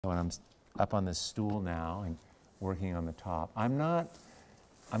When I'm up on this stool now and working on the top, I'm not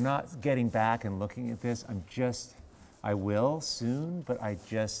getting back and looking at this. I will soon, but I'm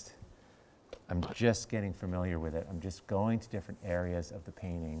just getting familiar with it. I'm just going to different areas of the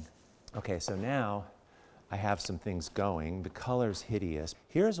painting. Okay, so now I have some things going. The color's hideous.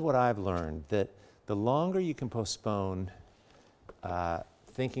 Here's what I've learned, that the longer you can postpone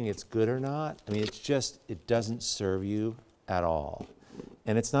thinking it's good or not, I mean, it doesn't serve you at all.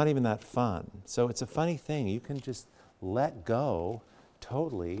 And it's not even that fun. So it's a funny thing. You can just let go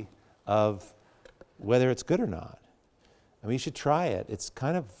totally of whether it's good or not. I mean, you should try it. It's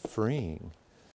kind of freeing.